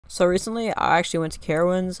So recently I actually went to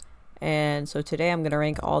Carowinds, and so today I'm going to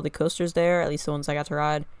rank all the coasters there, at least the ones I got to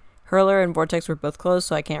ride. Hurler and Vortex were both closed,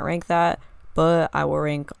 so I can't rank that, but I will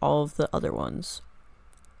rank all of the other ones.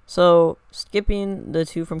 So skipping the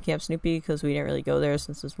two from Camp Snoopy because we didn't really go there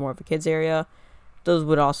since it's more of a kids area. Those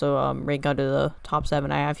would also rank under the top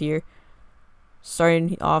 7 I have here.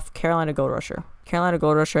 Starting off, Carolina Gold Rusher. Carolina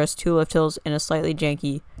Gold Rusher has 2 lift hills and a slightly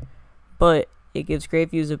janky, but it gives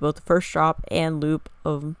great views of both the first drop and loop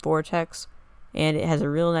of Vortex, and it has a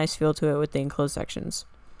real nice feel to it with the enclosed sections.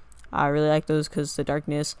 I really like those because the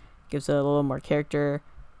darkness gives it a little more character,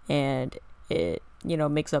 and it,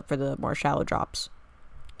 makes up for the more shallow drops.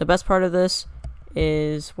 The best part of this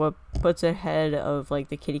is what puts it ahead of like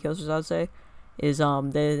the kiddie coasters, I would say, is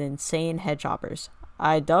the insane head choppers.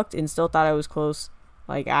 I ducked and still thought I was close.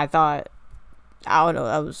 Like I don't know,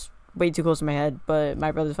 that was way too close to my head, but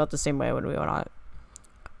my brothers felt the same way when we went on it.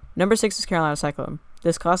 Number 6 is Carolina Cyclone.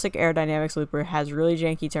 This classic aerodynamics looper has really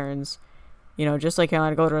janky turns, just like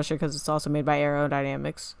Carolina Gold Rusher because it's also made by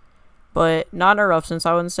Aerodynamics, but not in a rough sense,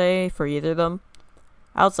 I wouldn't say, for either of them.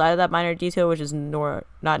 Outside of that minor detail, which is not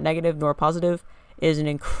negative nor positive, it is an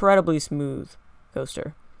incredibly smooth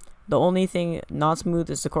coaster. The only thing not smooth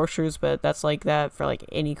is the corkscrews, but that's like that for like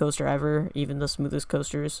any coaster ever, even the smoothest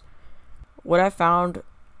coasters. What I found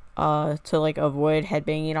to like avoid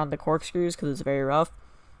headbanging on the corkscrews because it's very rough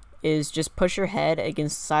is just push your head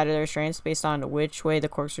against the side of the restraints based on which way the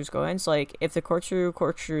corkscrew's going. So like if the corkscrew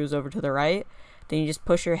is over to the right, then you just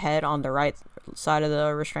push your head on the right side of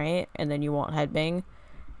the restraint and then you won't headbang.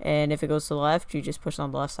 And if it goes to the left, you just push it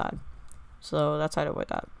on the left side. So that's how to avoid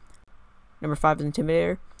that. Number 5 is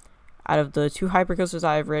Intimidator. Out of the 2 hypercoasters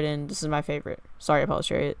I've ridden, this is my favorite. Sorry, I'll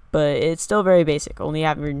share it, but it's still very basic. Only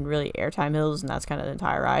having really airtime hills, and that's kind of the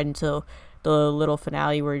entire ride until the little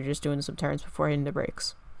finale where you're just doing some turns before hitting the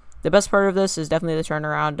brakes. The best part of this is definitely the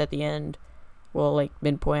turnaround at the end, well, like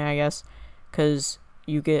midpoint, I guess, because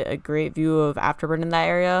you get a great view of Afterburn in that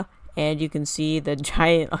area, and you can see the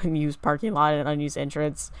giant unused parking lot and unused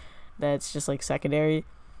entrance that's just like secondary.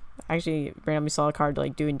 I actually randomly saw a car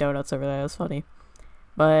like doing donuts over there. That was funny.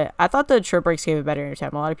 But I thought the trip brakes gave it better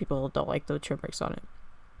airtime. A lot of people don't like the trip brakes on it.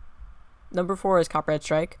 Number 4 is Copperhead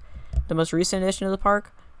Strike, the most recent addition to the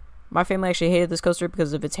park. My family actually hated this coaster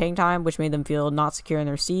because of its hang time, which made them feel not secure in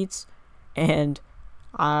their seats. And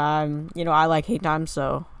I like hang time,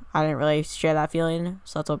 so I didn't really share that feeling.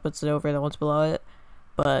 So that's what puts it over the ones below it.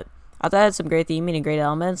 But I thought it had some great theming and great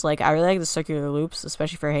elements. Like I really like the circular loops,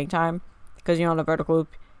 especially for hang time, because on a vertical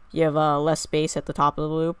loop you have less space at the top of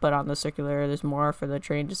the loop, but on the circular there's more for the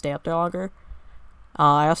train to stay up there longer.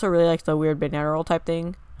 I also really like the weird banana roll type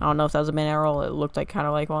thing. I don't know if that was a banana roll, it looked like kind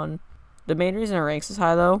of like one. The main reason it ranks as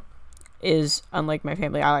high though is, unlike my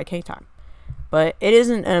family, I like hang time, but it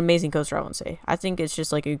isn't an amazing coaster, I wouldn't say. I think it's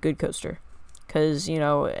just like a good coaster because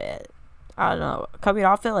I don't know, coming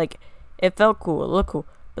off it, like it felt cool, it looked cool,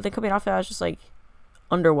 but then coming off it I was just like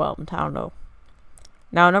underwhelmed. I don't know.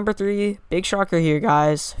 Now, number 3, big shocker here,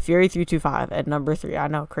 guys. Fury 325 at number 3. I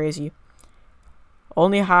know, crazy.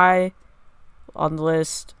 Only high on the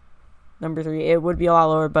list, number 3. It would be a lot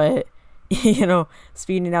lower, but,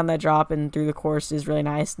 speeding down that drop and through the course is really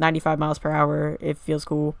nice. 95 miles per hour. It feels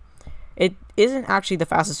cool. It isn't actually the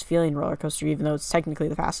fastest feeling roller coaster, even though it's technically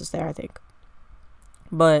the fastest there, I think.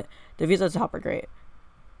 But the views at the top are great.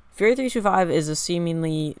 Fury 325 is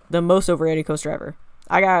seemingly the most overrated coaster ever.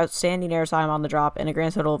 I got standing airtime on the drop and a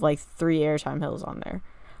grand total of like 3 airtime hills on there.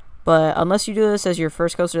 But unless you do this as your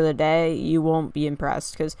first coaster of the day, you won't be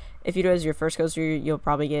impressed. Because if you do it as your first coaster, you'll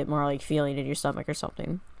probably get more like feeling in your stomach or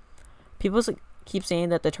something. People keep saying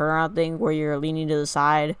that the turnaround thing where you're leaning to the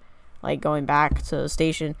side, like going back to the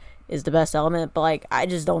station, is the best element. But like, I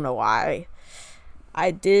just don't know why.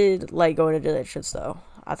 I did like going into the entrance though.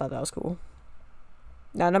 I thought that was cool.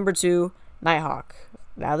 Now number 2, Nighthawk.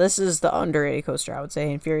 Now this is the underrated coaster, I would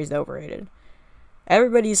say, and Fury's the overrated.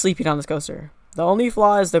 Everybody's sleeping on this coaster. The only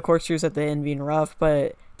flaw is the corkscrews at the end being rough,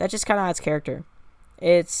 but that just kind of adds character.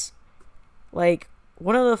 It's like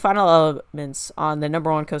one of the final elements on the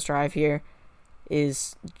number 1 coaster I have here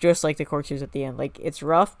is just like the corkscrews at the end. Like it's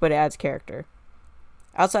rough, but it adds character.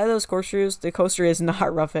 Outside of those corkscrews, the coaster is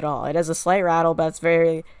not rough at all. It has a slight rattle, but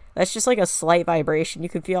that's just like a slight vibration you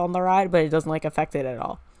can feel on the ride, but it doesn't like affect it at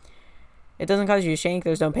all. It doesn't cause you to shake.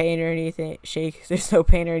 There's no pain or anything. There's no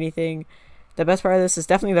pain or anything. The best part of this is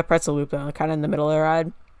definitely the pretzel loop, though, kind of in the middle of the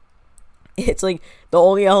ride. It's like the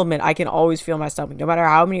only element I can always feel in my stomach. No matter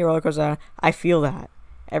how many roller coasters I feel that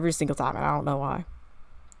every single time, and I don't know why.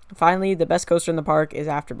 Finally, the best coaster in the park is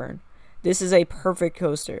Afterburn. This is a perfect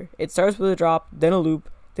coaster. It starts with a drop, then a loop,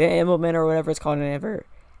 then an implement or whatever it's called, and it never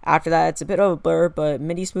After that, it's a bit of a blur, but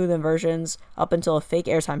mini smooth inversions up until a fake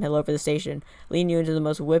airtime hill over the station, leading you into the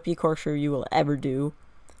most whippy corkscrew you will ever do.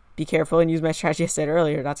 Be careful and use my strategy I said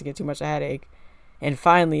earlier not to get too much of a headache. And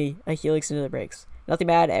finally, a helix into the brakes. Nothing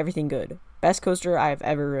bad, everything good. Best coaster I have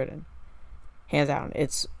ever ridden. Hands down.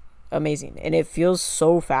 It's amazing. And it feels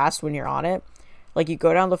so fast when you're on it. Like, you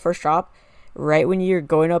go down the first drop, right when you're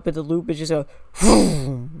going up in the loop, it just goes,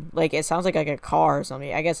 like, it sounds like a car or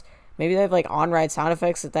something. I guess maybe they have, like, on-ride sound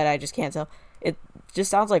effects that I just can't tell. It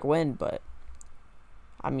just sounds like wind, but,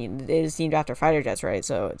 I mean, it is themed after fighter jets, right?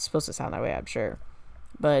 So it's supposed to sound that way, I'm sure.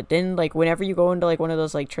 But then, like, whenever you go into, like, one of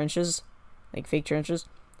those, like, trenches, like, fake trenches,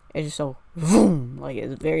 it's just so, like,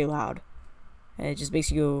 it's very loud. And it just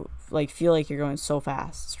makes you, like, feel like you're going so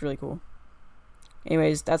fast. It's really cool.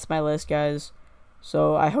 Anyways, that's my list, guys.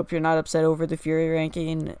 So I hope you're not upset over the Fury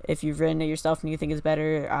ranking. If you've ridden it yourself and you think it's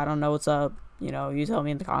better, I don't know what's up. You know, you tell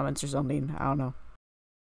me in the comments or something. I don't know.